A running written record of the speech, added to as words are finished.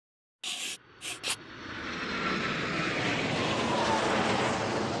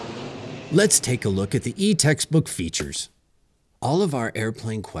Let's take a look at the eTextbook features. All of our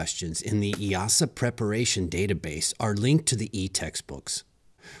airplane questions in the EASA preparation database are linked to the eTextbooks.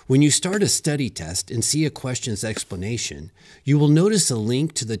 When you start a study test and see a question's explanation, you will notice a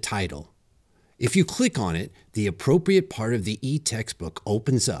link to the title. If you click on it, the appropriate part of the eTextbook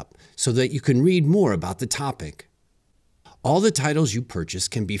opens up so that you can read more about the topic. All the titles you purchase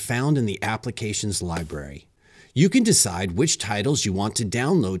can be found in the applications library. You can decide which titles you want to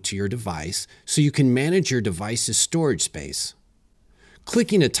download to your device so you can manage your device's storage space.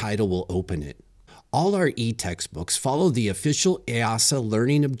 Clicking a title will open it. All our eTextbooks follow the official EASA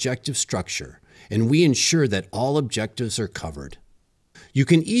learning objective structure, and we ensure that all objectives are covered. You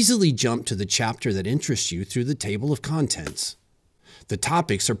can easily jump to the chapter that interests you through the table of contents. The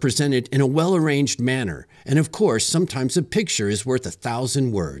topics are presented in a well-arranged manner, and of course, sometimes a picture is worth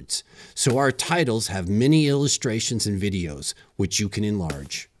 1,000 words, so our titles have many illustrations and videos, which you can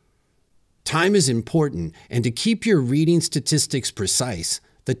enlarge. Time is important, and to keep your reading statistics precise,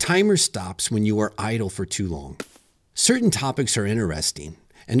 the timer stops when you are idle for too long. Certain topics are interesting,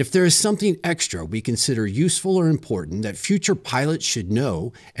 and if there is something extra we consider useful or important that future pilots should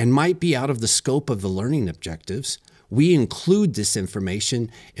know and might be out of the scope of the learning objectives, we include this information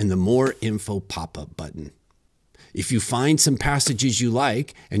in the More Info pop-up button. If you find some passages you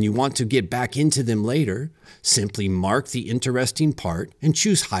like and you want to get back into them later, simply mark the interesting part and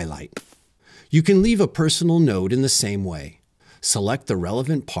choose Highlight. You can leave a personal note in the same way. Select the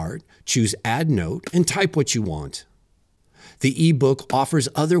relevant part, choose Add Note, and type what you want. The ebook offers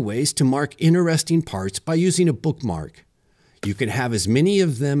other ways to mark interesting parts by using a bookmark. You can have as many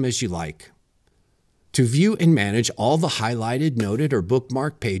of them as you like. To view and manage all the highlighted, noted, or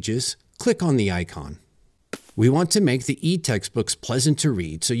bookmarked pages, click on the icon. We want to make the eTextbooks pleasant to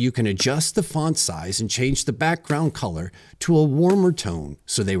read, so you can adjust the font size and change the background color to a warmer tone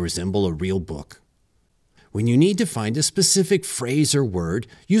so they resemble a real book. When you need to find a specific phrase or word,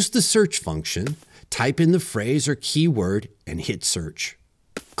 use the search function, type in the phrase or keyword, and hit search.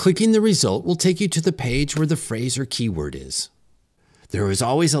 Clicking the result will take you to the page where the phrase or keyword is. There is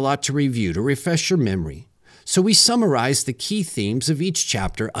always a lot to review to refresh your memory, so we summarize the key themes of each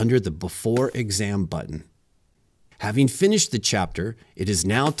chapter under the Before Exam button. Having finished the chapter, it is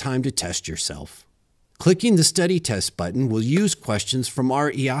now time to test yourself. Clicking the Study Test button will use questions from our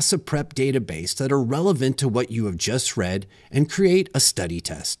EASA Prep database that are relevant to what you have just read and create a study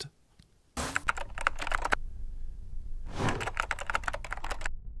test.